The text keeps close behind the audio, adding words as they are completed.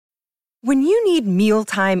When you need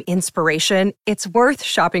mealtime inspiration, it's worth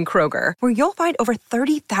shopping Kroger, where you'll find over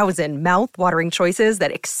 30,000 mouth-watering choices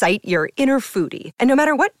that excite your inner foodie. And no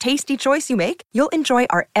matter what tasty choice you make, you'll enjoy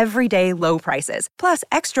our everyday low prices, plus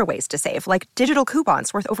extra ways to save, like digital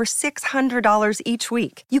coupons worth over $600 each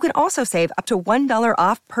week. You can also save up to $1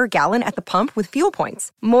 off per gallon at the pump with fuel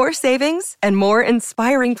points. More savings and more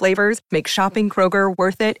inspiring flavors make shopping Kroger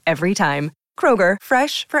worth it every time. Kroger,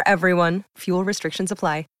 fresh for everyone. Fuel restrictions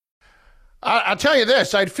apply. I'll tell you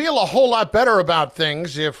this, I'd feel a whole lot better about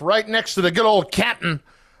things if right next to the good old Captain,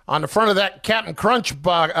 on the front of that Captain Crunch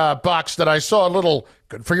box that I saw a little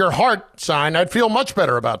good for your heart sign, I'd feel much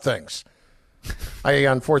better about things. I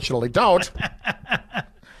unfortunately don't.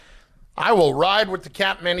 I will ride with the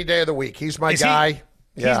Captain any day of the week. He's my guy.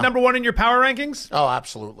 He's number one in your power rankings? Oh,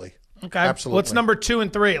 absolutely. Okay. Absolutely. What's number 2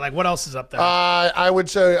 and 3? Like, what else is up there? I would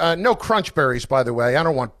say no crunch berries, by the way. I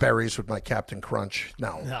don't want berries with my Captain Crunch.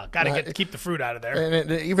 No. No, got to keep the fruit out of there. And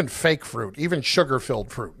even fake fruit, even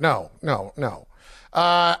sugar-filled fruit. No.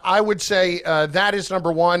 I would say that is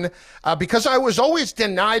number 1 because I was always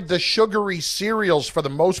denied the sugary cereals for the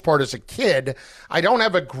most part as a kid. I don't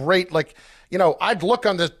have a great, I'd look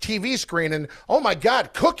on the TV screen and, oh, my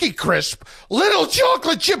God, Cookie Crisp, little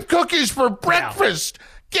chocolate chip cookies for breakfast. Wow.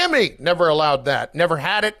 Gimme. Never allowed that. Never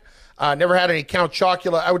had it. Never had any Count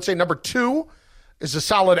Chocula. I would say number 2 is a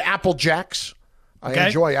solid Apple Jacks. I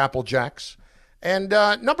enjoy Apple Jacks. And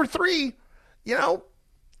number 3,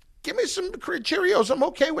 give me some Cheerios. I'm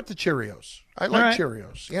okay with the Cheerios. I like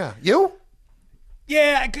Cheerios. Yeah. You?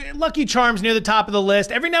 Yeah, Lucky Charms near the top of the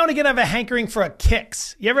list. Every now and again, I have a hankering for a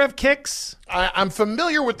Kix. You ever have Kix? I'm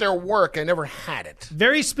familiar with their work. I never had it.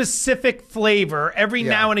 Very specific flavor. Every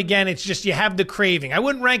now and again, it's just you have the craving. I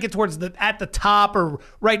wouldn't rank it towards at the top or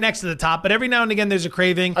right next to the top, but every now and again, there's a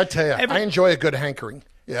craving. I tell you, I enjoy a good hankering.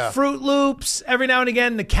 Yeah. Fruit Loops, every now and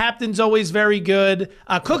again. The Captain's always very good.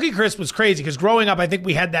 Cookie Crisp was crazy because growing up, I think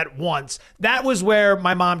we had that once. That was where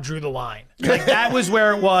my mom drew the line. That was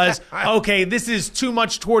where it was, okay, this is too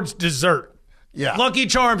much towards dessert. Yeah. Lucky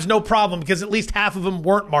Charms, no problem, because at least half of them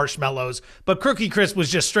weren't marshmallows. But Cookie Crisp was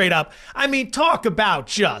just straight up. I mean, talk about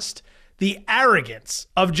just the arrogance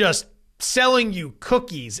of just selling you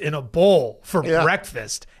cookies in a bowl for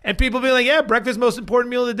breakfast. And people be like, yeah, breakfast most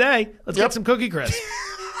important meal of the day. Let's get some Cookie Crisp.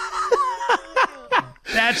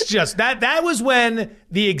 That's just, that was when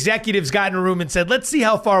the executives got in a room and said, let's see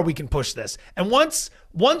how far we can push this. And once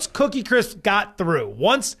Cookie Crisp got through,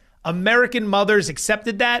 once American mothers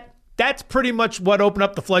accepted that, that's pretty much what opened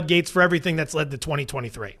up the floodgates for everything that's led to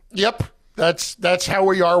 2023. Yep. That's how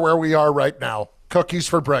we are where we are right now. Cookies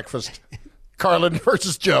for breakfast. Carlin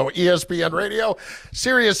versus Joe, ESPN Radio,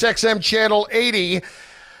 Sirius XM Channel 80.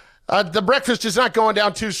 The breakfast is not going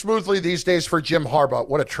down too smoothly these days for Jim Harbaugh.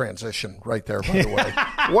 What a transition right there, by the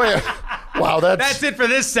way. Wow, that's it for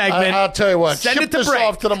this segment. I'll tell you what. Send ship it to this break.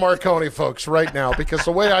 off to the Marconi folks right now because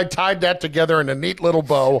the way I tied that together in a neat little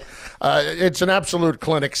bow, it's an absolute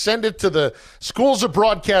clinic. Send it to the schools of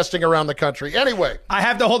broadcasting around the country. Anyway. I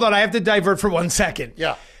have to divert for 1 second.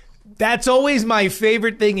 Yeah. That's always my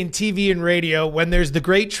favorite thing in TV and radio when there's the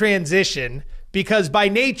great transition, because by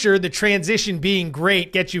nature, the transition being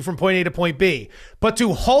great gets you from point A to point B. But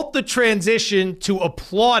to halt the transition to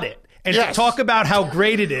applaud it and to talk about how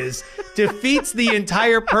great it is defeats the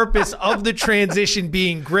entire purpose of the transition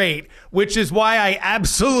being great, which is why I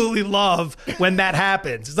absolutely love when that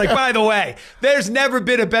happens. It's like, by the way, there's never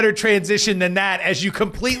been a better transition than that as you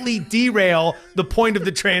completely derail the point of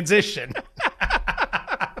the transition.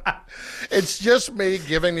 It's just me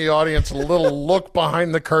giving the audience a little look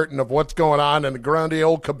behind the curtain of what's going on in the grande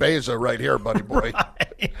old cabeza right here, buddy boy.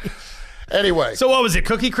 Right. Anyway. So what was it,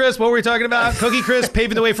 Cookie Crisp? What were we talking about? Cookie Crisp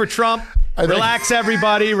paving the way for Trump. Relax,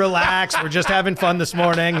 everybody. Relax. We're just having fun this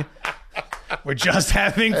morning. We're just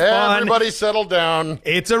having fun. Everybody settle down.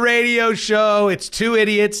 It's a radio show. It's 2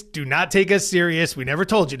 idiots. Do not take us serious. We never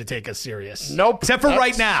told you to take us serious. Nope. Except for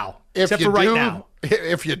right now.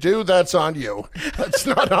 If you do, that's on you. That's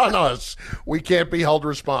not on us. We can't be held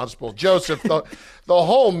responsible. Joseph, the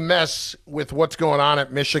whole mess with what's going on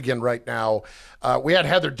at Michigan right now, we had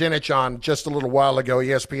Heather Dinich on just a little while ago,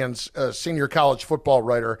 ESPN's senior college football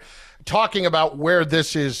writer, talking about where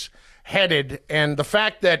this is headed and the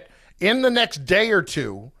fact that in the next day or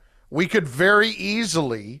two, we could very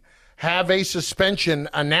easily have a suspension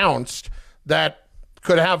announced that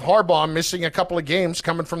could have Harbaugh missing a couple of games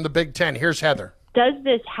coming from the Big Ten. Here's Heather. Does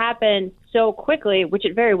this happen so quickly, which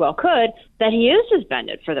it very well could, that he is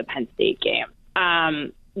suspended for the Penn State game?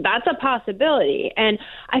 that's a possibility. And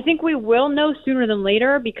I think we will know sooner than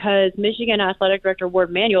later because Michigan Athletic Director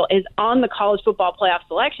Ward Manuel is on the College Football Playoff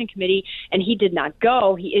Selection Committee, and he did not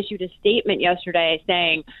go. He issued a statement yesterday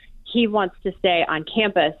saying he wants to stay on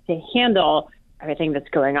campus to handle everything that's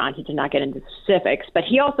going on. He did not get into specifics, but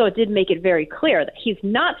he also did make it very clear that he's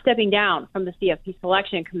not stepping down from the CFP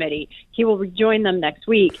Selection Committee. He will rejoin them next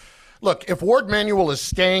week. Look, if Ward Manuel is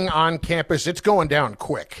staying on campus, it's going down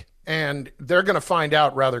quick. And they're going to find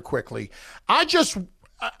out rather quickly. I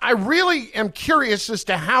really am curious as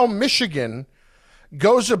to how Michigan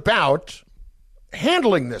goes about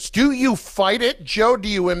handling this. Do you fight it, Joe? Do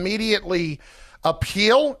you immediately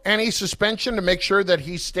appeal any suspension to make sure that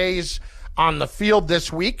he stays on the field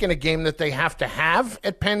this week in a game that they have to have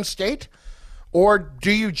at Penn State? Or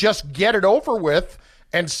do you just get it over with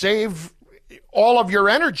and save all of your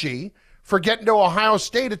energy for getting to Ohio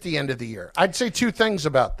State at the end of the year? I'd say two things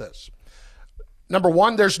about this. Number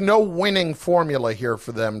one, there's no winning formula here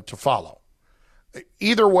for them to follow.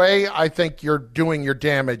 Either way, I think you're doing your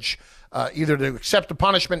damage, either to accept the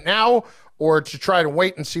punishment now or to try to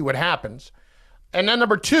wait and see what happens. And then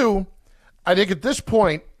number two, I think at this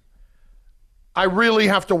point, I really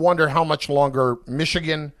have to wonder how much longer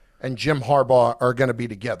Michigan and Jim Harbaugh are going to be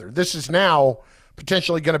together. This is now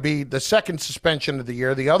potentially going to be the second suspension of the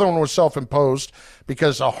year. The other one was self-imposed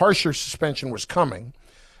because a harsher suspension was coming.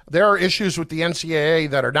 There are issues with the NCAA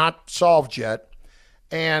that are not solved yet.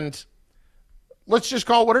 And let's just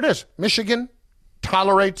call it what it is. Michigan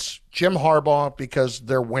tolerates Jim Harbaugh because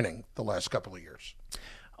they're winning the last couple of years.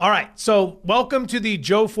 All right, so welcome to the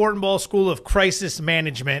Joe Fortenbaugh School of Crisis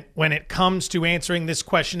Management when it comes to answering this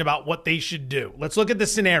question about what they should do. Let's look at the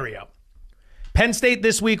scenario. Penn State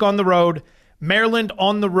this week on the road, Maryland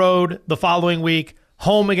on the road the following week,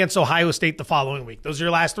 home against Ohio State the following week. Those are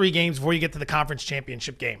your last three games before you get to the conference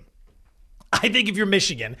championship game. I think if you're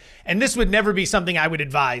Michigan, and this would never be something I would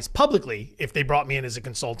advise publicly if they brought me in as a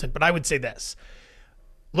consultant, but I would say this.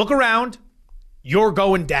 Look around, you're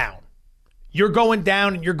going down. You're going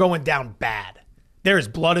down, and you're going down bad. There is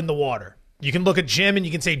blood in the water. You can look at Jim and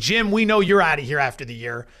you can say, Jim, we know you're out of here after the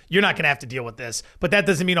year. You're not going to have to deal with this. But that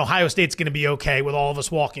doesn't mean Ohio State's going to be okay with all of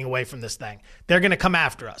us walking away from this thing. They're going to come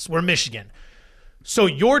after us. We're Michigan. So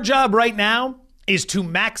your job right now is to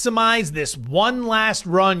maximize this one last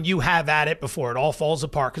run you have at it before it all falls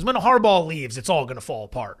apart. Because when Harbaugh leaves, it's all going to fall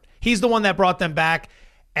apart. He's the one that brought them back.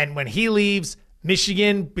 And when he leaves,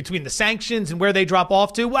 Michigan, between the sanctions and where they drop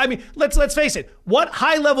off to, well, I mean, let's face it. What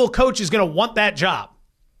high-level coach is going to want that job?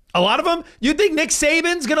 A lot of them? You think Nick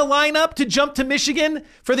Saban's going to line up to jump to Michigan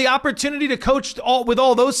for the opportunity to coach with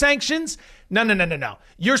all those sanctions? No.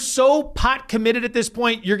 You're so pot committed at this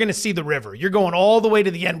point, you're going to see the river. You're going all the way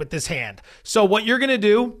to the end with this hand. So what you're going to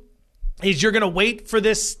do is you're going to wait for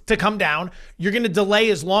this to come down. You're going to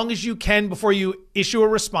delay as long as you can before you issue a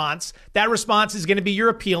response. That response is going to be your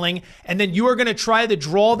appealing, and then you are going to try to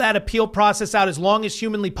draw that appeal process out as long as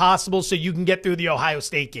humanly possible so you can get through the Ohio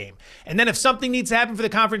State game. And then if something needs to happen for the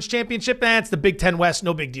conference championship, it's the Big Ten West,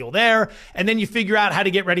 no big deal there. And then you figure out how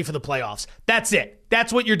to get ready for the playoffs. That's it.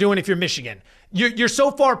 That's what you're doing if you're Michigan. You're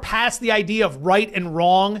so far past the idea of right and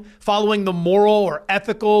wrong, following the moral or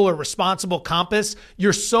ethical or responsible compass.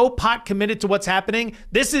 You're so pot committed to what's happening.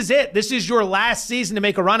 This is it. This is your last season to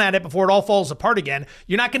make a run at it before it all falls apart again.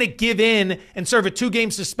 You're not going to give in and serve a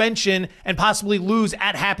 2-game suspension and possibly lose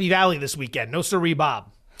at Happy Valley this weekend. No sirree, Bob.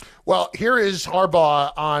 Well, here is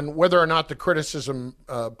Harbaugh on whether or not the criticism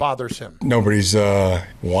bothers him. Nobody's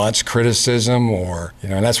wants criticism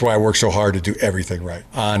and that's why I work so hard to do everything right,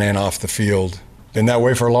 on and off the field. Been that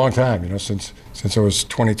way for a long time, since I was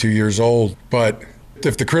 22 years old. But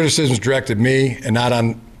if the criticism's directed at me and not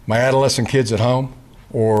on my adolescent kids at home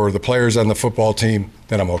or the players on the football team,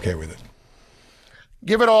 then I'm okay with it.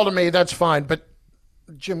 Give it all to me, that's fine. But,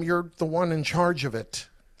 Jim, you're the one in charge of it.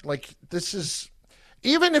 This is...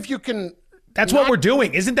 Even if you can... That's what we're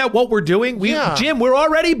doing. Isn't that what we're doing? Jim, we're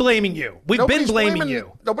already blaming you. We've been blaming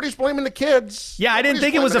you. Nobody's blaming the kids. Yeah, I didn't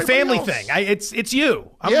think it was a family thing. It's you.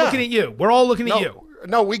 I'm looking at you. We're all looking at you.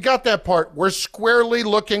 No, we got that part. We're squarely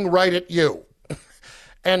looking right at you.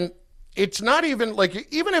 And it's not even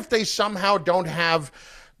even if they somehow don't have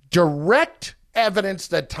direct evidence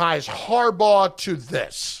that ties Harbaugh to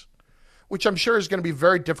this, which I'm sure is going to be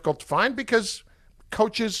very difficult to find because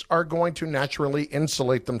coaches are going to naturally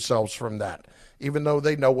insulate themselves from that, even though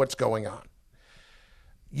they know what's going on.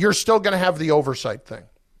 You're still going to have the oversight thing,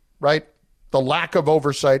 right? The lack of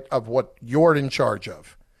oversight of what you're in charge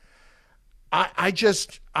of. I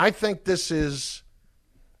think this is,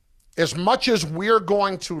 as much as we're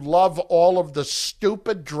going to love all of the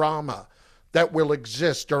stupid drama that will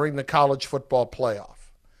exist during the college football playoff,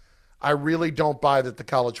 I really don't buy that the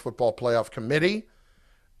College Football Playoff Committee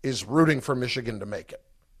is rooting for Michigan to make it.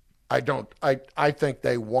 I don't. I think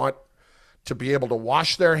they want to be able to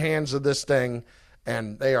wash their hands of this thing,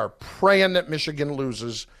 and they are praying that Michigan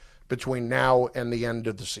loses between now and the end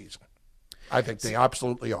of the season. I think they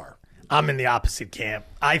absolutely are. I'm in the opposite camp.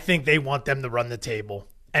 I think they want them to run the table.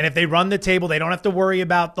 And if they run the table, they don't have to worry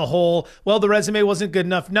about the whole, well, the resume wasn't good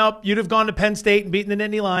enough. Nope, you'd have gone to Penn State and beaten the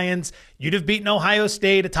Nittany Lions. You'd have beaten Ohio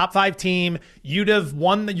State, a top 5 team. You'd have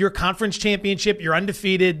won your conference championship. You're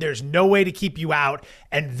undefeated. There's no way to keep you out.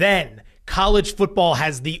 And then college football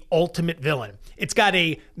has the ultimate villain. It's got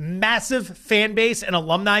a massive fan base and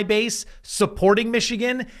alumni base supporting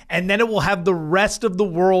Michigan, and then it will have the rest of the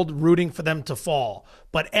world rooting for them to fall.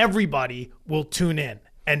 But everybody will tune in.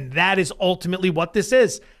 And that is ultimately what this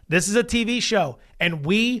is. This is a TV show, and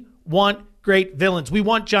we want great villains. We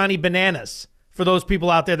want Johnny Bananas for those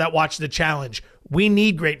people out there that watch The Challenge. We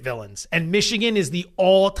need great villains, and Michigan is the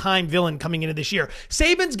all-time villain coming into this year.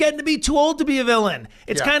 Saban's getting to be too old to be a villain.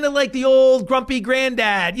 It's kind of like the old grumpy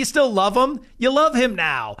granddad. You still love him. You love him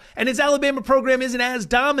now. And his Alabama program isn't as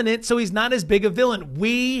dominant, so he's not as big a villain.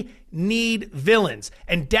 We need villains.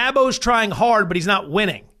 And Dabo's trying hard, but he's not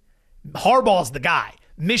winning. Harbaugh's the guy.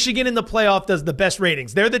 Michigan in the playoff does the best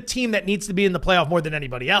ratings. They're the team that needs to be in the playoff more than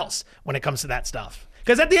anybody else when it comes to that stuff.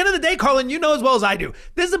 Because at the end of the day, Carlin, you know as well as I do,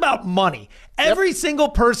 this is about money. Every single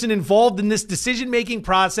person involved in this decision-making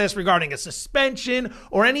process regarding a suspension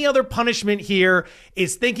or any other punishment here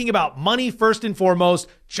is thinking about money first and foremost,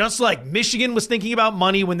 just like Michigan was thinking about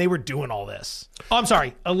money when they were doing all this. Oh, I'm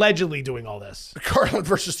sorry, allegedly doing all this. Carlin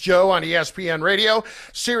versus Joe on ESPN Radio,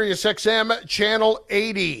 Sirius XM, Channel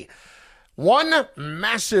 80. One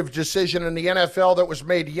massive decision in the NFL that was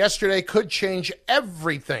made yesterday could change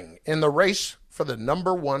everything in the race for the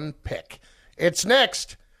number 1 pick. It's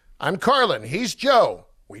next. I'm Carlin. He's Joe.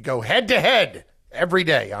 We go head-to-head every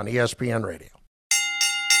day on ESPN Radio.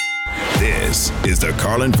 This is the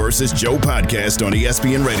Carlin versus Joe podcast on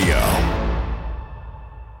ESPN Radio.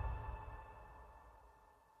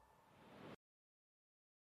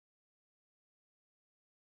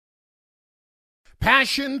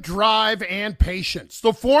 Passion, drive, and patience.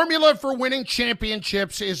 The formula for winning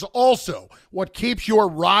championships is also what keeps your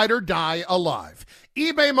ride or die alive.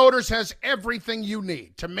 eBay Motors has everything you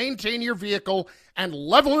need to maintain your vehicle and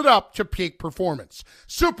level it up to peak performance.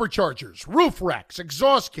 Superchargers, roof racks,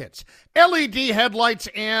 exhaust kits, LED headlights,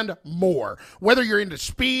 and more. Whether you're into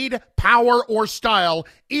speed, power, or style,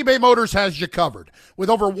 eBay Motors has you covered. With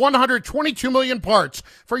over 122 million parts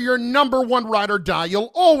for your number 1 ride or die,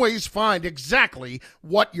 you'll always find exactly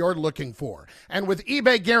what you're looking for. And with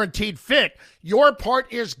eBay Guaranteed Fit, your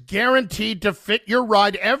part is guaranteed to fit your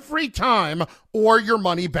ride every time or your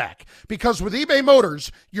money back. Because with eBay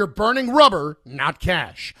Motors, you're burning rubber, not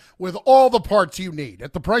cash. With all the parts you need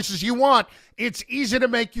at the prices you want, it's easy to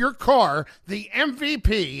make your car the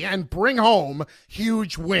MVP and bring home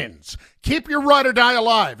huge wins. Keep your ride or die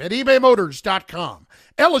alive at ebaymotors.com.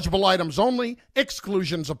 Eligible items only.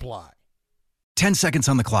 Exclusions apply. 10 seconds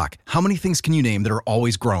on the clock. How many things can you name that are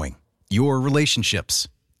always growing? Your relationships,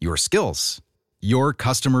 your skills, your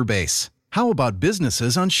customer base. How about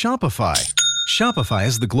businesses on Shopify? Shopify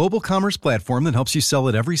is the global commerce platform that helps you sell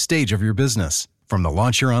at every stage of your business. From the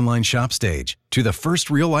launch your online shop stage, to the first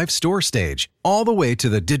real-life store stage, all the way to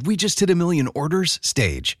the did we just hit a million orders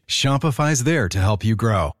stage. Shopify's there to help you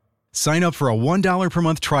grow. Sign up for a $1 per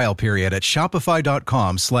month trial period at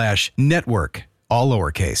shopify.com/network, all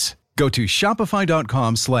lowercase. Go to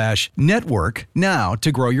shopify.com/network now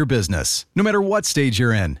to grow your business, no matter what stage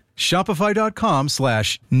you're in.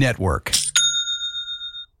 Shopify.com/network.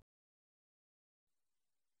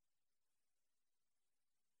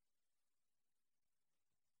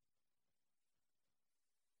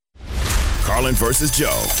 Carlin versus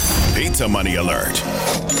Joe. Pizza money alert.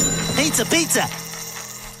 Pizza, pizza.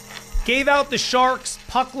 Gave out the Sharks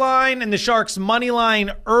puck line and the Sharks money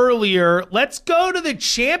line earlier. Let's go to the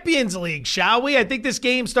Champions League, shall we? I think this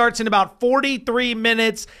game starts in about 43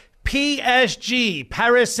 minutes. PSG,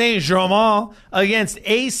 Paris Saint-Germain against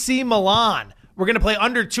AC Milan. We're going to play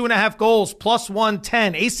under 2.5 goals, plus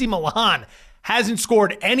 110. AC Milan hasn't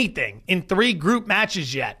scored anything in 3 group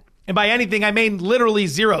matches yet. And by anything, I mean literally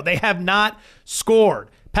 0. They have not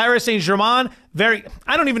scored. Paris Saint-Germain, I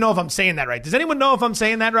don't even know if I'm saying that right. Does anyone know if I'm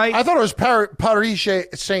saying that right? I thought it was Paris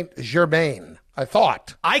Saint-Germain. I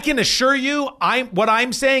thought. I can assure you, what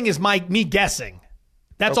I'm saying is me guessing.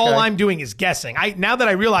 That's all I'm doing is guessing. Now that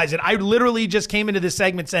I realize it, I literally just came into this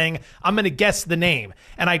segment saying I'm going to guess the name,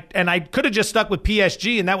 and I could have just stuck with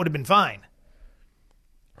PSG, and that would have been fine.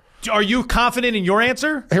 Are you confident in your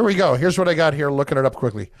answer? Here we go. Here's what I got here. Looking it up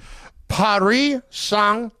quickly. Paris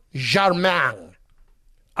Saint-Germain.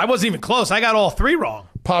 I wasn't even close. I got all three wrong.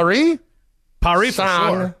 Paris for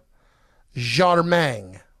sure.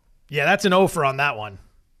 Saint-Germain. Yeah, that's an O for on that one.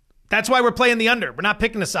 That's why we're playing the under. We're not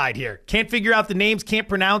picking a side here. Can't figure out the names, can't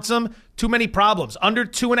pronounce them. Too many problems. Under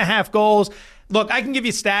 2.5 goals. Look, I can give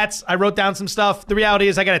you stats. I wrote down some stuff. The reality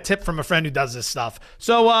is I got a tip from a friend who does this stuff.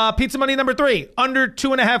 So pizza money number 3. Under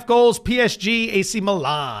 2.5 goals, PSG, AC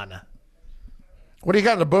Milan. What do you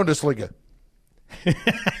got in the Bundesliga?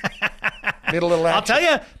 Need a little action. I'll tell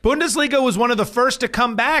you, Bundesliga was one of the first to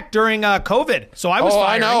come back during COVID. So I was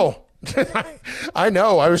firing. I know. I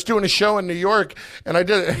know. I was doing a show in New York, and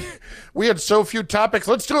we had so few topics.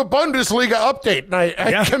 Let's do a Bundesliga update. And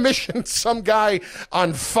I commissioned some guy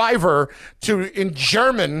on Fiverr to, in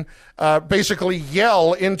German, basically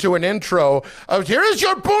yell into an intro of, here is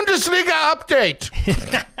your Bundesliga update.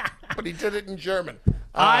 But he did it in German.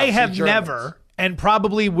 I have never, and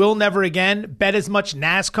probably will never again, bet as much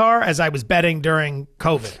NASCAR as I was betting during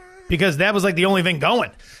COVID. Because that was like the only thing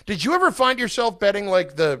going. Did you ever find yourself betting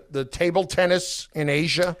like the table tennis in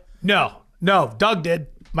Asia? No. Doug did.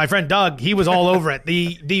 My friend Doug, he was all over it.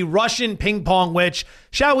 The Russian ping pong, which,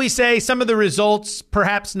 shall we say, some of the results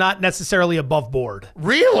perhaps not necessarily above board.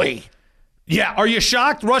 Really? Yeah. Are you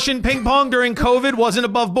shocked Russian ping pong during COVID wasn't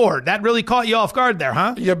above board? That really caught you off guard there,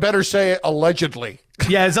 huh? You better say allegedly.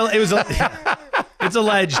 Yeah, it's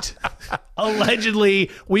alleged. Allegedly,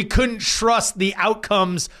 we couldn't trust the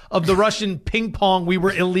outcomes of the Russian ping pong we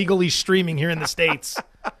were illegally streaming here in the States.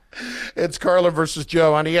 It's Carlin versus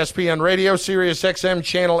Joe on ESPN Radio, Sirius XM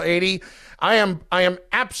Channel 80. I am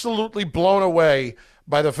absolutely blown away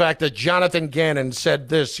by the fact that Jonathan Gannon said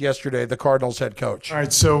this yesterday, the Cardinals head coach. All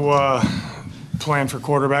right, so plan for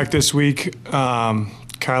quarterback this week.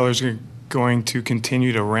 Kyler's going to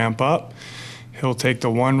continue to ramp up. He'll take the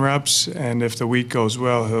 1 reps, and if the week goes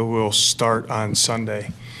well, he will start on Sunday.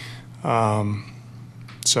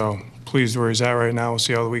 So pleased where he's at right now. We'll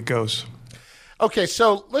see how the week goes. Okay,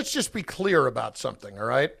 so let's just be clear about something, all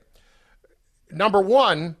right? Number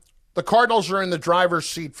 1, the Cardinals are in the driver's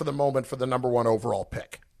seat for the moment for the number 1 overall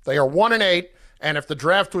pick. They are 1-8, and if the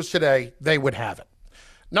draft was today, they would have it.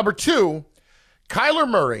 Number 2, Kyler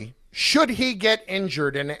Murray, should he get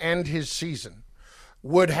injured and end his season,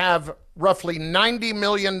 would have roughly $90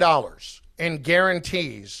 million in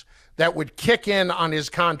guarantees that would kick in on his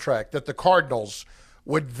contract that the Cardinals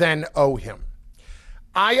would then owe him.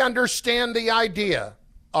 I understand the idea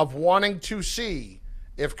of wanting to see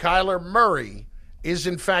if Kyler Murray is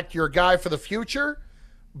in fact your guy for the future,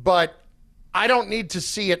 but I don't need to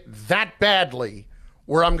see it that badly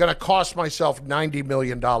where I'm going to cost myself $90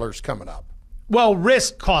 million coming up. Well,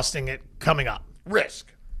 risk costing it coming up. Risk.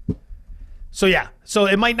 So, yeah. So,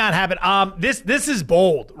 it might not happen. This is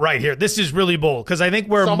bold right here. This is really bold because I think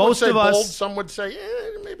where some most of us... bold, some would say,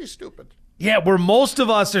 maybe stupid. Yeah, where most of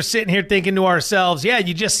us are sitting here thinking to ourselves, yeah,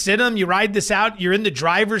 you just sit them, you ride this out, you're in the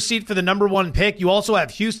driver's seat for the number 1 pick. You also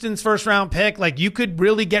have Houston's first-round pick. Like, you could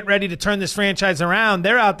really get ready to turn this franchise around.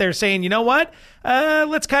 They're out there saying, you know what?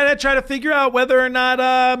 Let's kind of try to figure out whether or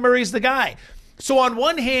not Murray's the guy. So, on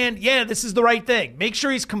one hand, yeah, this is the right thing. Make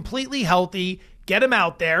sure he's completely healthy. Get him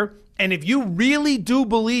out there. And if you really do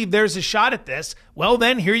believe there's a shot at this, well,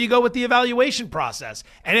 then here you go with the evaluation process.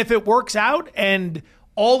 And if it works out and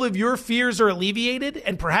all of your fears are alleviated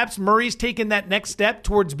and perhaps Murray's taken that next step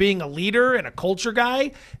towards being a leader and a culture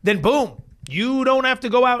guy, then boom, you don't have to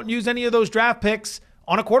go out and use any of those draft picks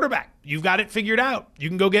on a quarterback. You've got it figured out. You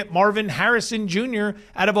can go get Marvin Harrison Jr.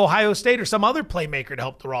 out of Ohio State or some other playmaker to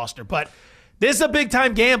help the roster. But this is a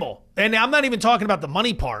big-time gamble. And I'm not even talking about the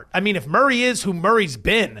money part. I mean, if Murray is who Murray's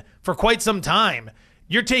been for quite some time,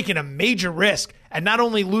 you're taking a major risk and not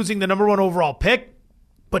only losing the number 1 overall pick,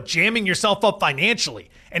 but jamming yourself up financially.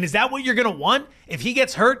 And is that what you're going to want? If he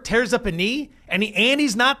gets hurt, tears up a knee, and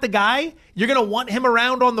he's not the guy, you're going to want him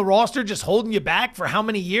around on the roster just holding you back for how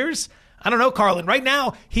many years? I don't know, Carlin. Right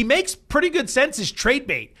now, he makes pretty good sense as trade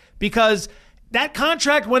bait because that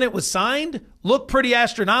contract, when it was signed, looked pretty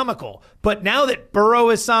astronomical. But now that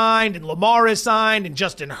Burrow is signed and Lamar is signed and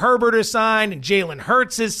Justin Herbert is signed and Jalen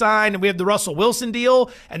Hurts is signed and we have the Russell Wilson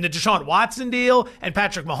deal and the Deshaun Watson deal and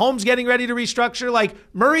Patrick Mahomes getting ready to restructure, like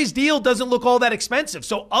Murray's deal doesn't look all that expensive.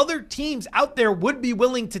 So other teams out there would be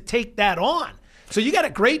willing to take that on. So you got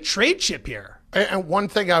a great trade chip here. And one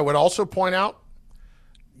thing I would also point out,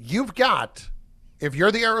 you've got, if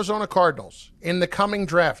you're the Arizona Cardinals in the coming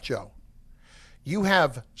draft, Joe, you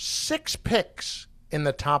have 6 picks in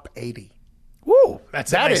the top 80. Woo,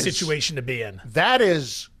 that's a nice situation to be in. That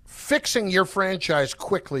is fixing your franchise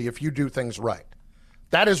quickly if you do things right.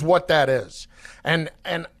 That is what that is. And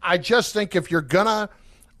I just think if you're going to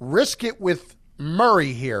risk it with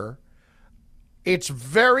Murray here, it's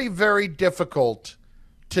very, very difficult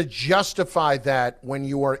to justify that when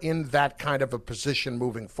you are in that kind of a position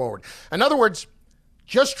moving forward. In other words,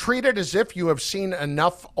 just treat it as if you have seen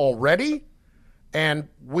enough already, and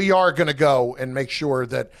we are going to go and make sure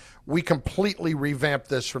that we completely revamp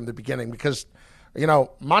this from the beginning because,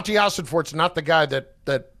 Monty Ossenfort's not the guy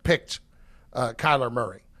that picked Kyler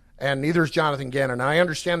Murray, and neither is Jonathan Gannon. I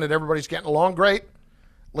understand that everybody's getting along great.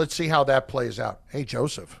 Let's see how that plays out. Hey,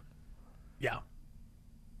 Joseph. Yeah.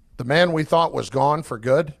 The man we thought was gone for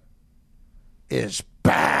good is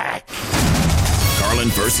back. Carlin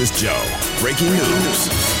versus Joe. Breaking news.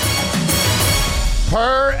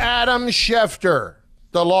 Per Adam Schefter,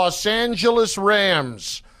 the Los Angeles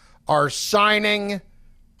Rams are signing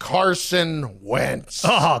Carson Wentz.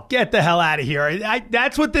 Oh, get the hell out of here.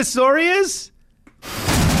 That's what this story is?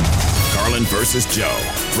 Carlin versus Joe.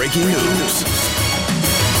 Breaking news.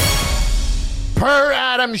 Per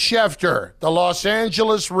Adam Schefter, the Los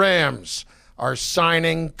Angeles Rams are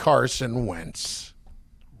signing Carson Wentz.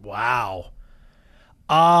 Wow.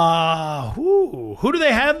 Who do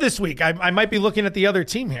they have this week? I might be looking at the other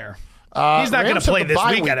team here. He's not going to play this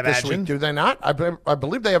week, I'd imagine. Do they not? I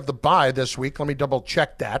believe they have the bye this week. Let me double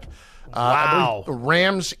check that. Wow. The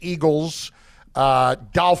Rams, Eagles,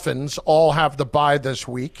 Dolphins all have the bye this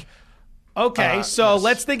week. Okay, so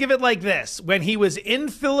let's think of it like this. When he was in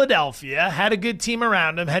Philadelphia, had a good team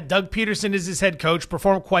around him, had Doug Peterson as his head coach,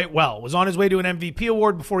 performed quite well, was on his way to an MVP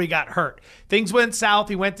award before he got hurt. Things went south.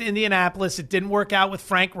 He went to Indianapolis. It didn't work out with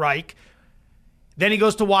Frank Reich. Then he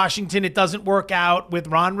goes to Washington. It doesn't work out with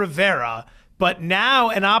Ron Rivera. But now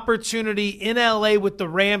an opportunity in L.A. with the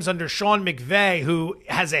Rams under Sean McVay, who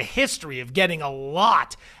has a history of getting a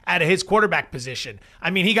lot out of his quarterback position.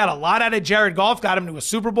 I mean, he got a lot out of Jared Goff, got him to a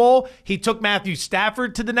Super Bowl. He took Matthew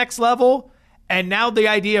Stafford to the next level. And now the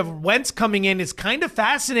idea of Wentz coming in is kind of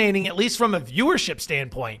fascinating, at least from a viewership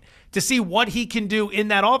standpoint, to see what he can do in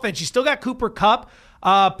that offense. You still got Cooper Kupp.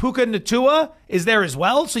 Puka Nacua is there as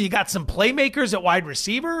well. So you got some playmakers at wide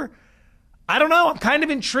receiver. I don't know. I'm kind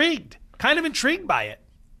of intrigued. By it.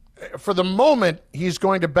 For the moment, he's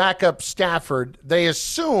going to back up Stafford. They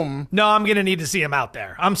assume... No, I'm going to need to see him out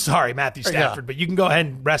there. I'm sorry, Matthew Stafford, but you can go ahead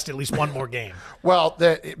and rest at least one more game. Well,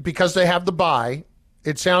 because they have the bye,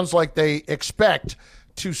 it sounds like they expect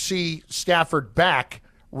to see Stafford back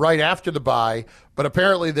right after the bye, but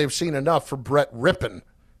apparently they've seen enough from Brett Rippon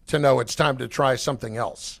to know it's time to try something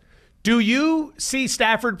else. Do you see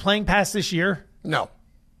Stafford playing past this year? No.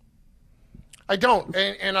 I don't,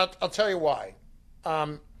 and I'll tell you why.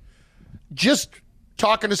 Just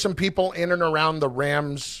talking to some people in and around the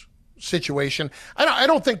Rams situation, I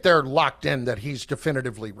don't think they're locked in that he's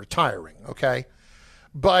definitively retiring, okay?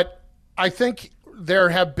 But I think there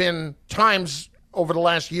have been times over the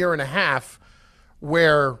last year and a half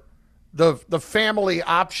where the family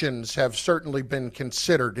options have certainly been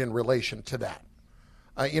considered in relation to that.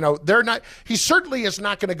 They're not. He certainly is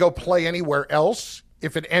not going to go play anywhere else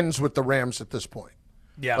if it ends with the Rams at this point.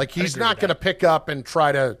 Yeah, like he's not going to pick up and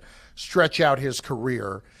try to stretch out his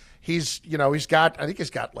career. He's got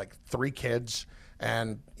like 3 kids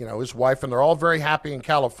and, his wife, and they're all very happy in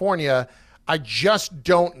California. I just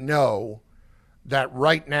don't know that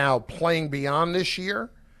right now playing beyond this year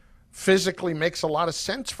physically makes a lot of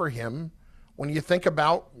sense for him when you think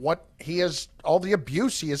about what all the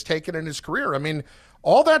abuse he has taken in his career. I mean,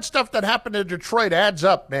 all that stuff that happened in Detroit adds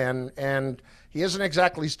up, man, and he hasn't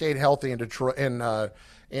exactly stayed healthy in Detroit, in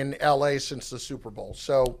LA since the Super Bowl.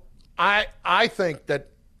 So I think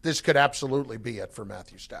that this could absolutely be it for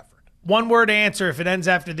Matthew Stafford. One word answer: if it ends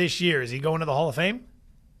after this year, is he going to the Hall of Fame?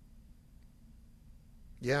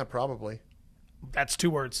 Yeah, probably. That's 2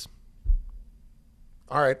 words.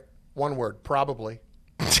 All right, 1 word: probably.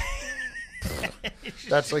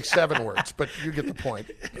 That's like 7 words, but you get the point.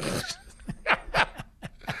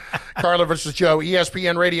 Carlin versus Joe,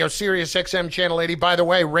 ESPN Radio, Sirius XM Channel 80. By the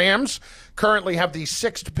way, Rams currently have the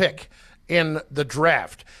 6th pick in the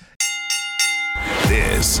draft.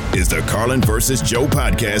 This is the Carlin versus Joe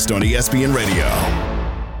podcast on ESPN Radio.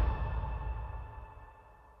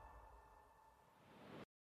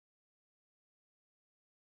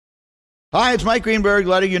 Hi, it's Mike Greenberg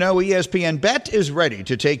letting you know ESPN Bet is ready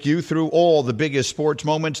to take you through all the biggest sports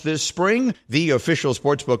moments this spring. The official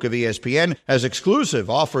sportsbook of ESPN has exclusive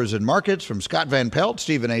offers and markets from Scott Van Pelt,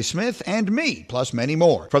 Stephen A. Smith, and me, plus many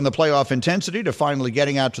more. From the playoff intensity to finally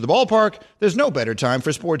getting out to the ballpark, there's no better time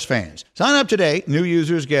for sports fans. Sign up today. New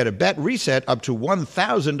users get a bet reset up to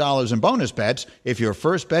 $1,000 in bonus bets if your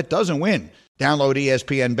first bet doesn't win. Download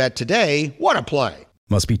ESPN Bet today. What a play.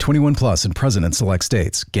 Must be 21 plus and present in select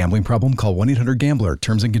states. Gambling problem? Call 1-800-GAMBLER.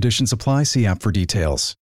 Terms and conditions apply. See app for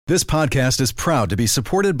details. This podcast is proud to be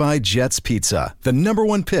supported by Jets Pizza, the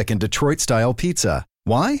 #1 pick in Detroit-style pizza.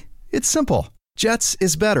 Why? It's simple. Jets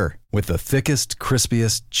is better. With the thickest,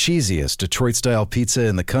 crispiest, cheesiest Detroit-style pizza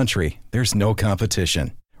in the country, there's no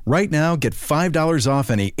competition. Right now, get $5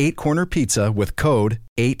 off any 8-corner pizza with code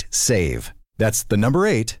 8SAVE. That's the number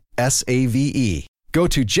 8, SAVE. Go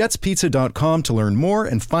to jetspizza.com to learn more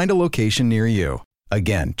and find a location near you.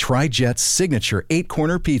 Again, try Jet's signature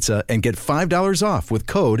 8-corner pizza and get $5 off with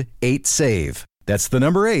code 8SAVE. That's the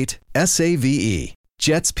number 8, SAVE.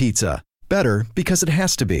 Jet's Pizza. Better because it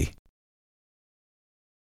has to be.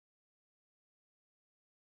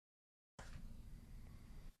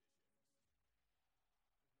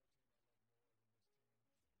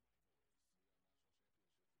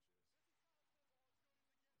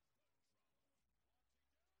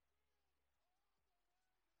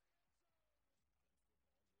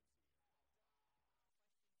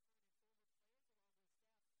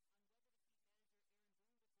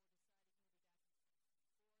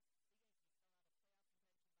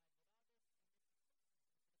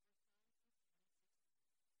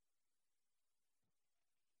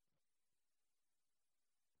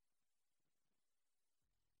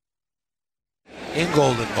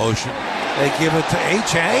 Ingold in motion. They give it to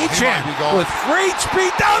Achane. Achane with great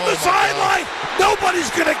speed down the sideline.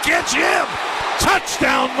 Nobody's going to catch him.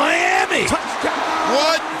 Touchdown, Miami.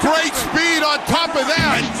 What great speed on top of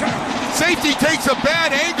that. Safety takes a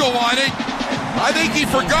bad angle on it. I think he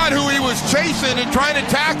forgot who he was chasing and trying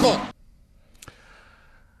to tackle.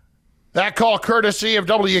 That call courtesy of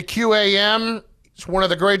WQAM. It's one of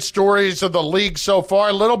the great stories of the league so far.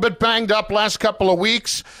 A little bit banged up last couple of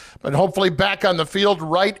weeks, but hopefully back on the field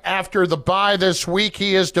right after the bye this week.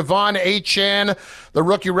 He is De'Von Achane, the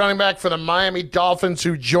rookie running back for the Miami Dolphins,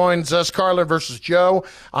 who joins us. Carlin versus Joe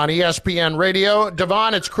on ESPN Radio.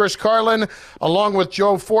 De'Von, it's Chris Carlin along with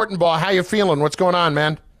Joe Fortenbaugh. How you feeling? What's going on,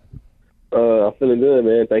 man? I'm feeling good,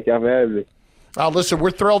 man. Thank y'all for having me. Listen,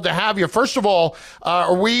 we're thrilled to have you. First of all,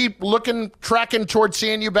 are we tracking towards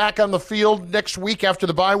seeing you back on the field next week after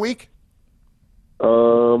the bye week?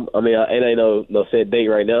 I mean, it ain't no set date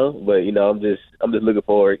right now, but I'm just looking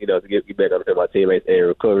forward, to get back on the field with my teammates, and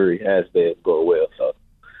recovery has been going well.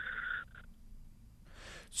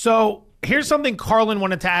 So here's something Carlin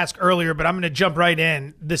wanted to ask earlier, but I'm going to jump right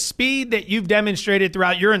in. The speed that you've demonstrated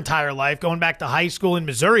throughout your entire life, going back to high school in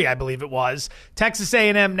Missouri, I believe it was, Texas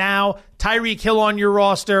A&M now, Tyreek Hill on your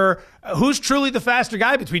roster. Who's truly the faster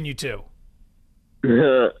guy between you two?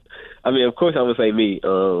 I mean, of course I'm going to say me.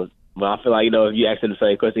 But I feel like, if you ask him the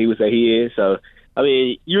same question, he would say he is. So, I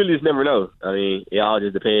mean, you really just never know. I mean, it all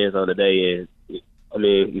just depends on the day. And, I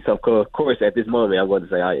mean, of course, at this moment, I'm going to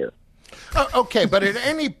say I am. Okay, but at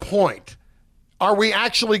any point, are we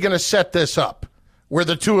actually going to set this up where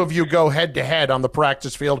the two of you go head-to-head on the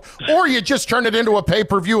practice field, or you just turn it into a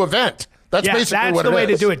pay-per-view event? That's basically what it is. That's the way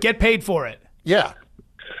to do it. Get paid for it. Yeah.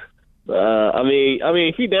 I mean,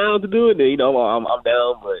 if you're down to do it, then, I'm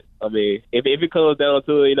down. But, I mean, if it comes down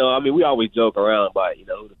to it, I mean, we always joke around about,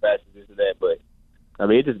 who the fastest is and that. But, I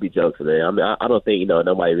mean, it just be jokes, man. I mean, I don't think,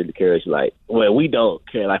 nobody really cares. Like, well, we don't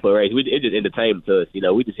care, like, for a race. It's just entertainment to us.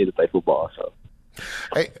 We just here to play football, so.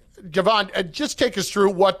 Hey, De'Von, just take us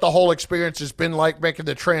through what the whole experience has been like making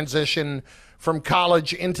the transition from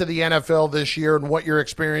college into the NFL this year, and what your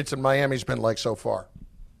experience in Miami's been like so far.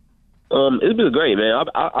 It's been great, man.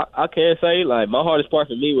 I can't say, like, my hardest part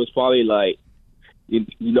for me was probably, like,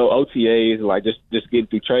 OTAs, like, just getting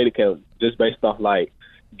through training camp, just based off, like,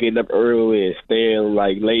 getting up early and staying,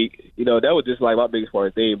 like, late. That was just, like, my biggest part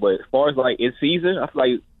of the thing. But as far as, like, in season, I feel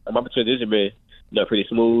like my transition been, pretty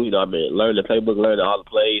smooth. I've been learning the playbook, learning all the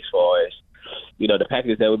plays as far as, the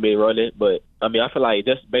packages that we've been running. But, I mean, I feel like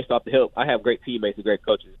just based off the help, I have great teammates and great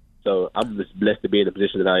coaches. So I'm just blessed to be in the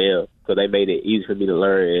position that I am. So they made it easy for me to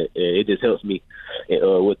learn, and it just helps me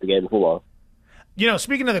with the game of football.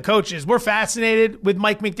 Speaking of the coaches, we're fascinated with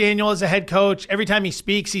Mike McDaniel as a head coach. Every time he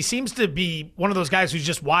speaks, he seems to be one of those guys who's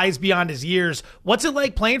just wise beyond his years. What's it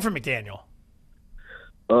like playing for McDaniel?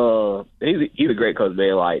 He's a great coach,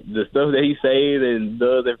 man. Like, the stuff that he says and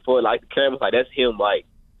does in front, like, the cameras, like, that's him, like,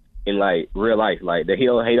 in, like, real life. Like, that he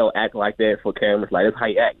don't act like that for cameras. Like, that's how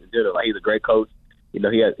he acts in general. Like, he's a great coach. He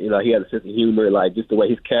has a sense of humor, like, just the way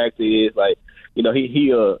his character is. Like, he's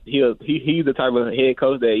the type of head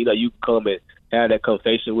coach that, you come and have that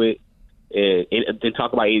conversation with and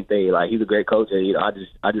talk about anything. Like, he's a great coach, and, I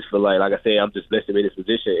just feel like I said, I'm just blessed to be in this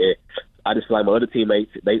position, and I just feel like my other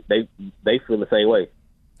teammates, they feel the same way.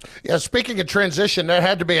 Yeah, speaking of transition, that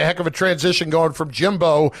had to be a heck of a transition going from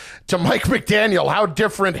Jimbo to Mike McDaniel. How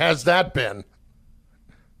different has that been?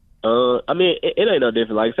 I mean, it ain't no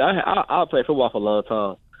different. Like I said, I played football for a long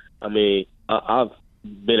time. I mean, I've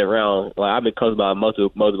been around. Like I've been coached by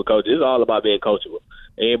multiple coaches. It's all about being coachable.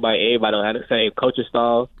 Everybody don't have the same coaching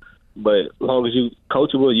style, but as long as you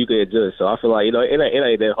coachable, you can adjust. So I feel like, it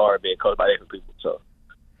ain't that hard being coached by different people. So.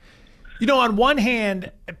 On one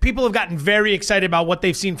hand, people have gotten very excited about what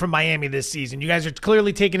they've seen from Miami this season. You guys are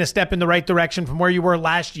clearly taking a step in the right direction from where you were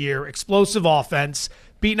last year. Explosive offense,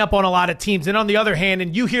 beating up on a lot of teams. And on the other hand,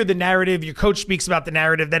 and you hear the narrative, your coach speaks about the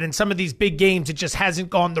narrative, that in some of these big games, it just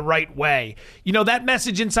hasn't gone the right way. That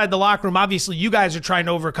message inside the locker room, obviously you guys are trying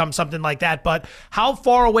to overcome something like that, but how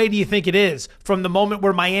far away do you think it is from the moment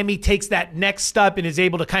where Miami takes that next step and is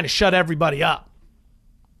able to kind of shut everybody up?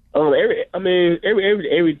 Every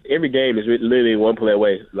game is literally one play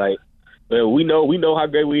away. Like, we know how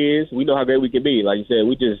great we is. We know how great we can be. Like you said,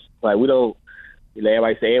 we just we don't.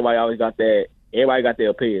 Everybody always got that. Everybody got their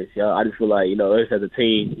opinions. I just feel like us as a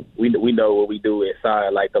team, we know what we do inside,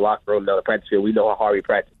 like the locker room, the practice field. We know how hard we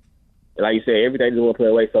practice. And like you said, everything's one play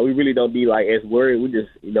away. So we really don't be as worried. We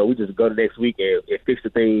just go to next week and fix the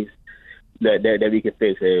things that we can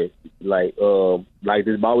fix. And like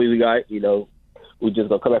this bye week we got, we just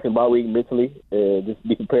gonna come back from bye week mentally and just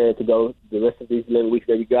be prepared to go the rest of these 11 weeks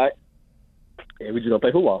that we got, and we just gonna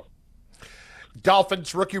play football.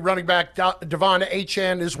 Dolphins rookie running back Devon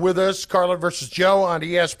Achane is with us. Carlin versus Joe on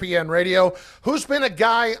ESPN Radio. Who's been a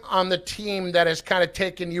guy on the team that has kind of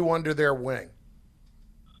taken you under their wing?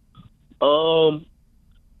 I know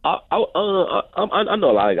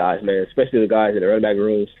a lot of guys, man, especially the guys in the running back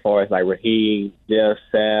room, as far as like Raheem, Jeff,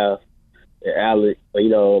 Sav, and Alec.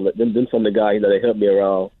 Them some of the guys, they helped me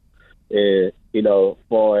around. And, as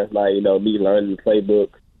far as me learning the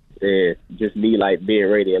playbook and just me being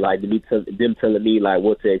ready and them telling me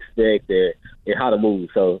what to expect and how to move.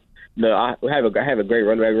 So, I have a great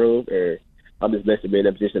running back room, and I'm just blessed to be in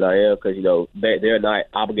the position I am because, they're not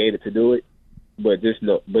obligated to do it. But just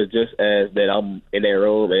as that I'm in that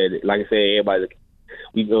room, and like I said,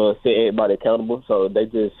 we gonna set everybody accountable. So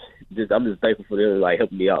I'm just thankful for them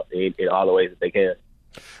helping me out in all the ways that they can.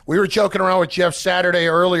 We were joking around with Jeff Saturday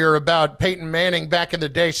earlier about Peyton Manning back in the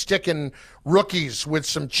day sticking rookies with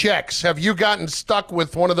some checks. Have you gotten stuck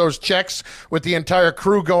with one of those checks with the entire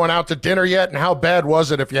crew going out to dinner yet? And how bad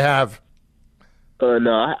was it if you have?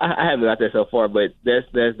 No, I haven't got there so far, but that's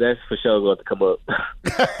for sure going to come up.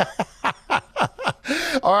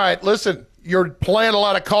 All right, listen, you're playing a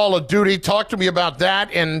lot of Call of Duty. Talk to me about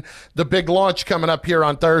that and the big launch coming up here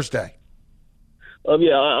on Thursday.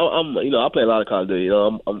 Yeah, I play a lot of Call of Duty.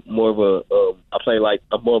 I'm more of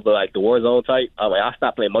I'm more of the Warzone type. I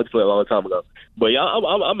stopped playing multiplayer a long time ago. But yeah,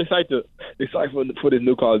 I'm excited for this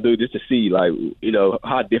new Call of Duty just to see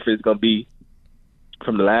how different it's gonna be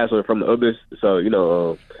from the last one, from the others. So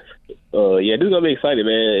yeah, this is gonna be exciting,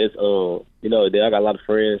 man. It's I got a lot of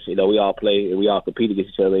friends. We all play and we all compete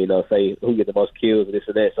against each other. Say who get the most kills and this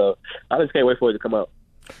and that. So I just can't wait for it to come out.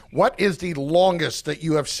 What is the longest that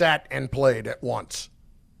you have sat and played at once?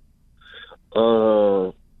 I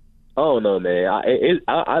don't know, man.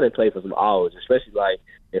 I didn't play for some hours, especially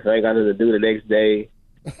if I ain't got nothing to do the next day.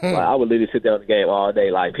 I would literally sit down in the game all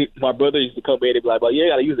day. My brother used to come in and be like, "Well, you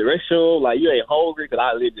ain't got to use the restroom. You ain't hungry," because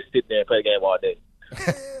I literally just sit there and play the game all day.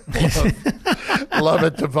 Love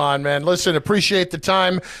it, Devon, man. Listen, appreciate the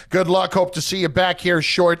time. Good luck. Hope to see you back here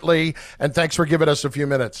shortly. And thanks for giving us a few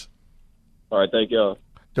minutes. All right, thank you.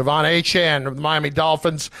 Devon Achane of the Miami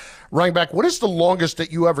Dolphins, running back. What is the longest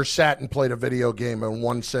that you ever sat and played a video game in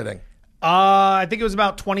one sitting? I think it was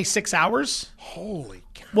about 26 hours. Holy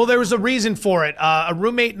cow. Well, there was a reason for it. A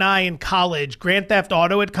roommate and I in college, Grand Theft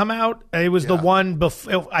Auto had come out. It was the one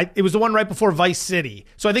it was the one right before Vice City.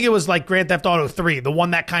 So I think it was Grand Theft Auto 3, the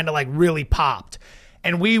one that kind of really popped.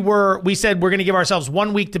 And we said we're going to give ourselves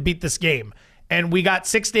 1 week to beat this game. And we got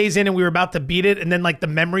 6 days in and we were about to beat it. And then the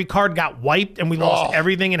memory card got wiped and we lost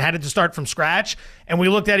everything and had to start from scratch. And we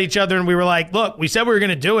looked at each other and we were like, look, we said we were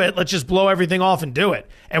going to do it. Let's just blow everything off and do it.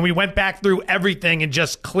 And we went back through everything and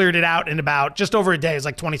just cleared it out in about just over a day. It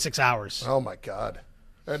was 26 hours. Oh, my God.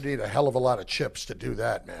 I'd need a hell of a lot of chips to do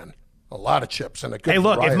that, man. A lot of chips and a good Hey,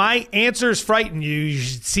 look, variety. If my answers frighten you, you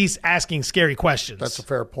should cease asking scary questions. That's a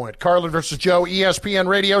fair point. Carlin versus Joe, ESPN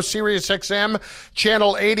Radio, Sirius XM,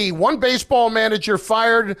 Channel 80. One baseball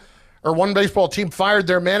team fired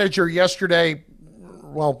their manager yesterday.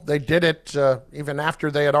 Well, they did it even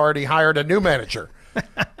after they had already hired a new manager.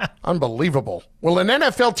 Unbelievable. Will an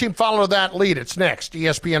NFL team follow that lead? It's next.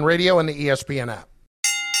 ESPN Radio and the ESPN app.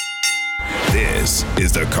 This This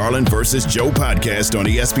is the Carlin versus Joe podcast on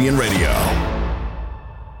ESPN Radio.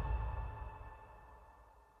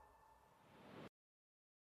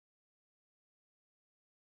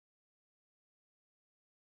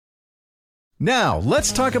 Now,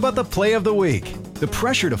 let's talk about the play of the week. The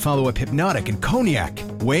pressure to follow up Hypnotic and Cognac,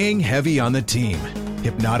 weighing heavy on the team.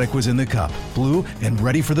 Hypnotic was in the cup, blue, and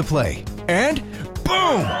ready for the play. And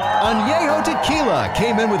boom! Añejo Tequila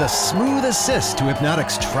came in with a smooth assist to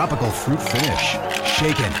Hypnotic's tropical fruit finish.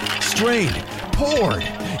 Shaken, strained, poured.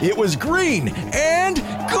 It was green and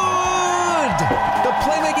good! The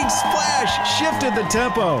playmaking splash shifted the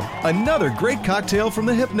tempo. Another great cocktail from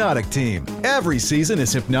the Hypnotic team. Every season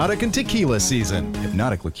is Hypnotic and Tequila season.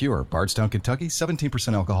 Hypnotic Liqueur, Bardstown, Kentucky,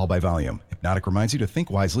 17% alcohol by volume. Hypnotic reminds you to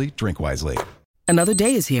think wisely, drink wisely. Another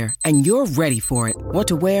day is here, and you're ready for it. What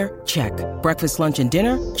to wear? Check. Breakfast, lunch, and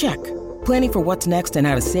dinner? Check. Planning for what's next and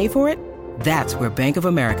how to save for it? That's where Bank of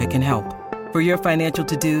America can help. For your financial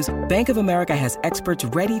to-dos, Bank of America has experts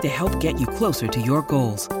ready to help get you closer to your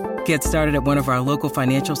goals. Get started at one of our local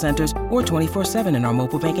financial centers or 24/7 in our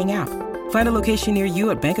mobile banking app. Find a location near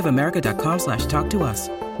you at bankofamerica.com/talktous.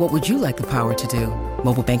 What would you like the power to do?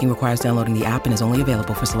 Mobile banking requires downloading the app and is only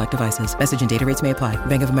available for select devices. Message and data rates may apply.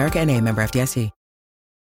 Bank of America NA, member FDIC.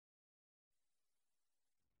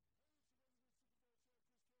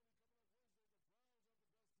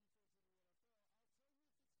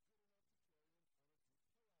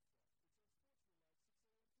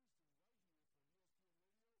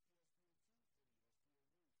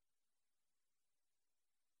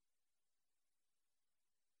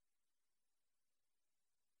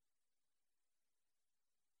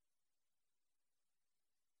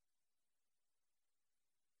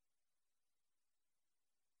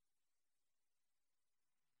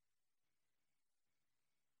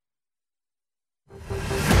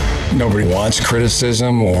 Nobody wants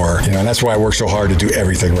criticism and that's why I work so hard to do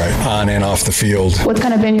everything right on and off the field. What's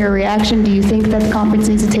kind of been your reaction? Do you think that the conference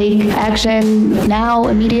needs to take action now,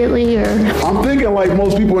 immediately, or? I'm thinking like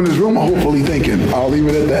most people in this room are hopefully thinking. I'll leave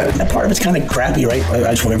it at that. That part of it's kind of crappy, right?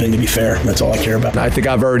 I just want everything to be fair. That's all I care about. I think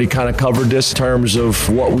I've already kind of covered this in terms of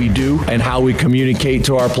what we do and how we communicate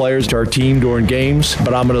to our players, to our team during games,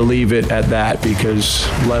 but I'm going to leave it at that because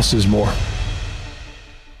less is more.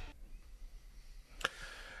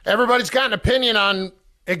 Everybody's got an opinion on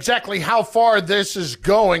exactly how far this is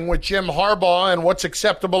going with Jim Harbaugh and what's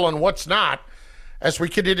acceptable and what's not, as we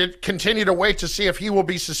continue to wait to see if he will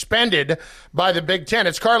be suspended by the Big Ten.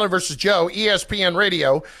 It's Carlin versus Joe, ESPN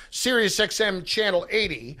Radio, Sirius XM Channel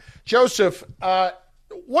 80. Joseph,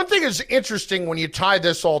 one thing is interesting when you tie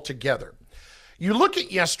this all together. You look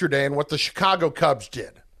at yesterday and what the Chicago Cubs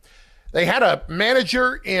did. They had a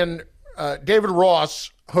manager in David Ross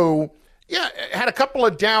who had a couple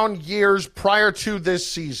of down years prior to this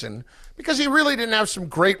season because he really didn't have some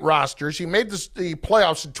great rosters. He made the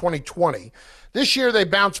playoffs in 2020. This year they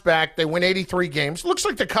bounced back. They win 83 games. Looks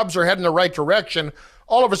like the Cubs are heading the right direction.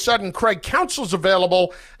 All of a sudden, Craig Counsell's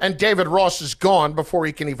available, and David Ross is gone before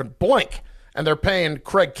he can even blink. And they're paying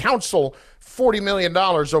Craig Counsell $40 million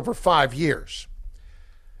over 5 years.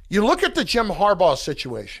 You look at the Jim Harbaugh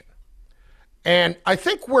situation, and I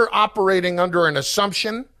think we're operating under an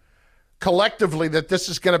assumption collectively that this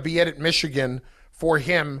is going to be it at Michigan for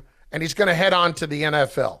him, and he's going to head on to the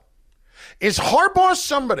NFL. Is Harbaugh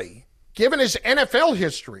somebody, given his NFL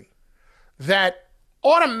history, that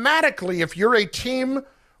automatically, if you're a team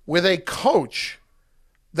with a coach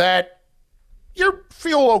that you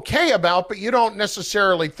feel okay about, but you don't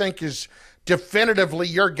necessarily think is definitively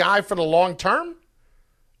your guy for the long term,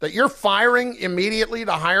 that you're firing immediately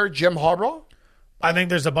to hire Jim Harbaugh? I think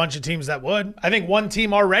there's a bunch of teams that would. I think one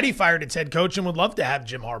team already fired its head coach and would love to have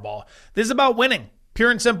Jim Harbaugh. This is about winning,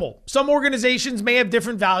 pure and simple. Some organizations may have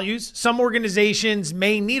different values. Some organizations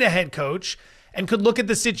may need a head coach and could look at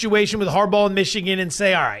the situation with Harbaugh in Michigan and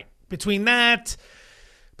say, all right, between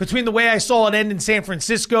the way I saw it end in San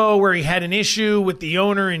Francisco, where he had an issue with the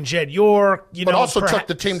owner and Jed York, but also took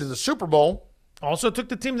the team to the Super Bowl.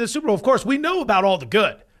 Of course, we know about all the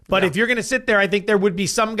good. But if you're going to sit there, I think there would be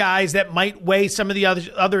some guys that might weigh some of the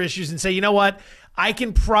other issues and say, you know what, I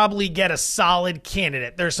can probably get a solid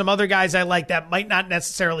candidate. There's some other guys I like that might not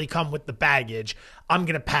necessarily come with the baggage. I'm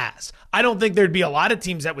going to pass. I don't think there'd be a lot of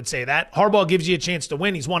teams that would say that. Harbaugh gives you a chance to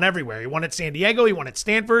win. He's won everywhere. He won at San Diego. He won at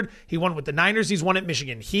Stanford. He won with the Niners. He's won at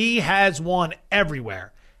Michigan. He has won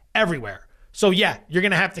everywhere. So, yeah, you're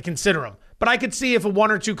going to have to consider him. But I could see if one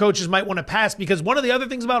or two coaches might want to pass, because one of the other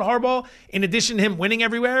things about Harbaugh, in addition to him winning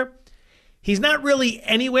everywhere, he's not really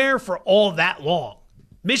anywhere for all that long.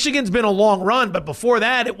 Michigan's been a long run, but before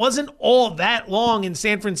that, it wasn't all that long in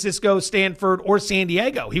San Francisco, Stanford, or San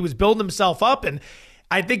Diego. He was building himself up, and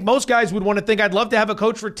I think most guys would want to think, I'd love to have a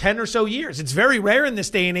coach for 10 or so years. It's very rare in this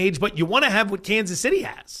day and age, but you want to have what Kansas City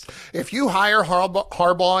has. If you hire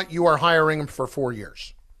Harbaugh, you are hiring him for 4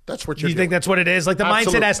 years. That's what you're doing. You think that's what it is? Like the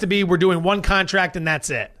mindset has to be, we're doing one contract and that's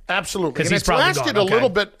it. Absolutely. Because it's lasted a little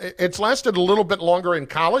bit. It's lasted a little bit longer in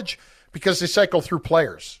college because they cycle through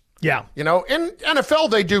players. Yeah. In NFL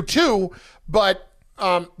they do too, but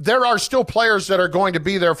there are still players that are going to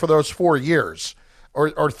be there for those 4 years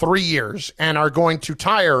or 3 years and are going to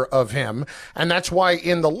tire of him. And that's why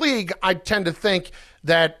in the league, I tend to think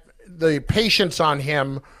that the patience on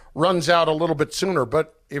him runs out a little bit sooner.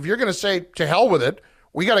 But if you're going to say, to hell with it,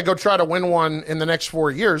 we got to go try to win one in the next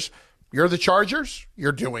 4 years, you're the Chargers,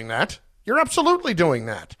 you're doing that. You're absolutely doing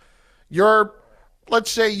that.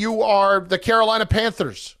 Let's say you are the Carolina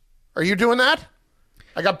Panthers. Are you doing that?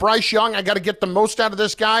 I got Bryce Young. I got to get the most out of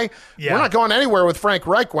this guy. Yeah. We're not going anywhere with Frank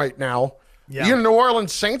Reich right now. Yeah. You New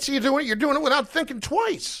Orleans Saints, you're doing it without thinking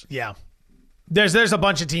twice. Yeah. There's a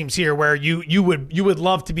bunch of teams here where you would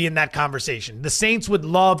love to be in that conversation. The Saints would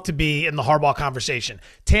love to be in the Harbaugh conversation.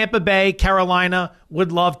 Tampa Bay, Carolina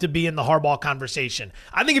would love to be in the Harbaugh conversation.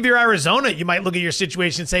 I think if you're Arizona, you might look at your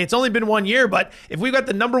situation and say, it's only been 1 year, but if we've got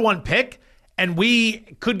the number one pick and we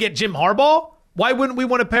could get Jim Harbaugh, why wouldn't we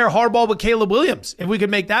want to pair Harbaugh with Caleb Williams if we could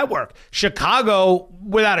make that work? Chicago,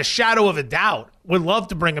 without a shadow of a doubt, would love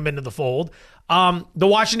to bring him into the fold. The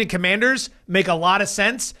Washington Commanders make a lot of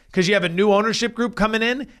sense because you have a new ownership group coming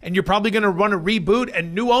in and you're probably going to run a reboot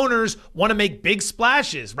and new owners want to make big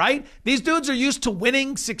splashes, right? These dudes are used to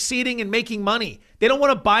winning, succeeding, and making money. They don't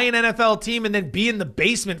want to buy an NFL team and then be in the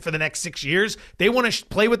basement for the next 6 years. They want to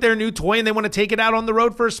play with their new toy and they want to take it out on the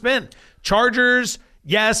road for a spin. Chargers,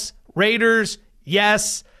 yes. Raiders,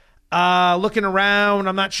 yes. Looking around,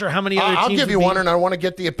 I'm not sure how many other teams. I'll give you one, and I want to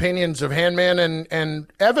get the opinions of Handman and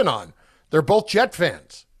Evan on. They're both Jet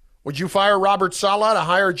fans. Would you fire Robert Saleh to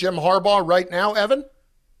hire Jim Harbaugh right now, Evan?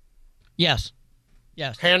 Yes.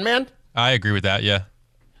 Handman? I agree with that, yeah.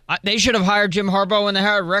 They should have hired Jim Harbaugh when they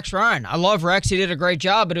hired Rex Ryan. I love Rex. He did a great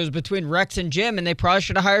job, but it was between Rex and Jim, and they probably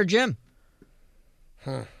should have hired Jim.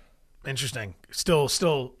 Interesting. Still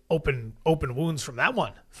open wounds from that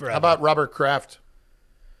one. How about Robert Kraft?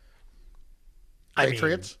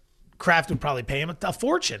 Patriots? Kraft would probably pay him a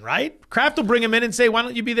fortune, right? Kraft will bring him in and say, why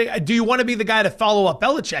don't you be do you want to be the guy to follow up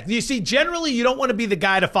Belichick? You see, generally you don't want to be the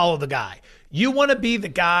guy to follow the guy. You want to be the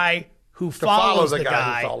guy who follows the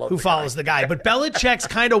guy who follows the guy. But Belichick's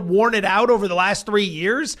kind of worn it out over the last 3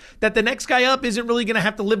 years that the next guy up isn't really going to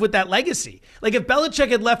have to live with that legacy. Like if Belichick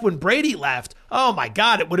had left when Brady left, oh my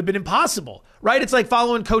God, it would have been impossible, right? It's like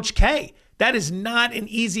following Coach K. That is not an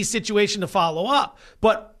easy situation to follow up.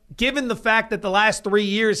 But given the fact that the last 3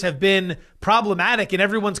 years have been problematic and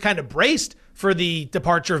everyone's kind of braced for the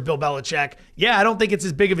departure of Bill Belichick, yeah, I don't think it's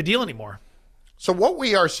as big of a deal anymore. So what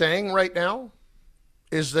we are saying right now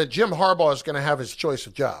is that Jim Harbaugh is going to have his choice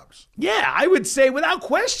of jobs. Yeah, I would say without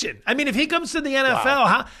question. I mean, if he comes to the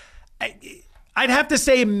NFL, I'd have to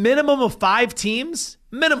say minimum of 5 teams,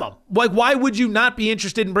 minimum. Like, why would you not be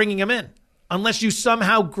interested in bringing him in? Unless you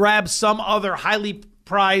somehow grab some other highly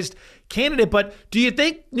prized candidate. But do you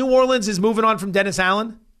think New Orleans is moving on from Dennis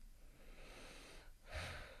Allen?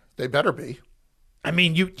 They better be. I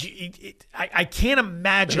mean, I can't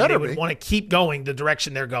imagine they would want to keep going the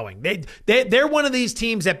direction they're going. They're one of these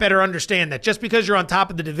teams that better understand that just because you're on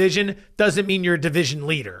top of the division doesn't mean you're a division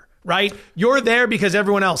leader, right? You're there because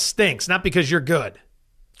everyone else stinks, not because you're good.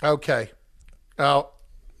 Okay. Well,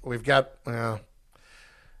 we've got,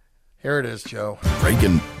 here it is, Joe.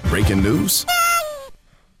 Breaking news.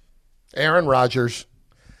 Aaron Rodgers,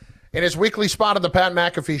 in his weekly spot on the Pat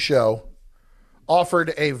McAfee Show,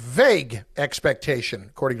 offered a vague expectation,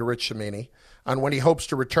 according to Rich Cimini, on when he hopes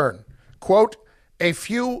to return. Quote, a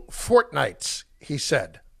few fortnights, he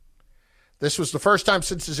said. This was the first time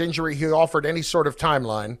since his injury he offered any sort of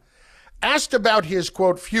timeline. Asked about his,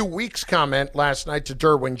 quote, few weeks comment last night to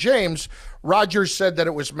Derwin James, Rodgers said that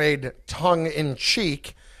it was made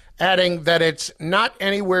tongue-in-cheek, adding that it's not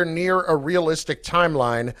anywhere near a realistic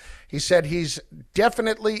timeline. He said he's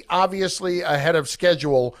definitely, obviously ahead of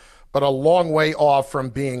schedule, but a long way off from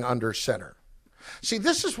being under center. See,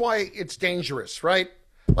 this is why it's dangerous, right?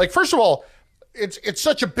 Like, first of all, it's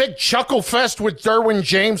such a big chuckle fest with Derwin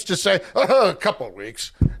James to say, a couple of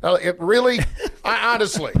weeks. It really,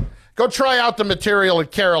 honestly, go try out the material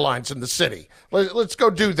at Caroline's in the city. Let's go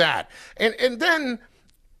do that. And then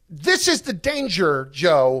this is the danger,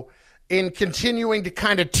 Joe, in continuing to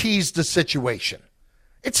kind of tease the situation.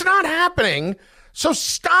 It's not happening, so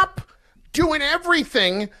stop doing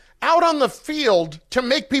everything out on the field to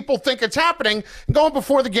make people think it's happening, going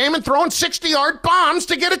before the game and throwing 60-yard bombs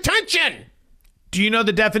to get attention. Do you know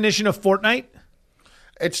the definition of fortnight?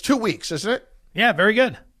 It's 2 weeks, isn't it? Yeah, very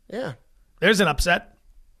good. Yeah. There's an upset.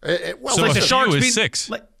 Well, so like the Sharks is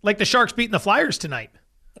 6. Like the Sharks beating the Flyers tonight.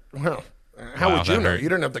 Well, how would you know? You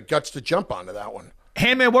didn't have the guts to jump onto that one.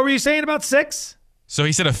 Handman, what were you saying about 6? So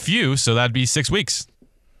he said a few, so that'd be 6 weeks.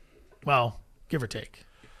 Well, give or take.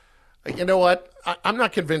 You know what? I'm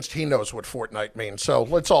not convinced he knows what fortnight means, so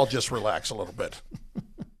let's all just relax a little bit.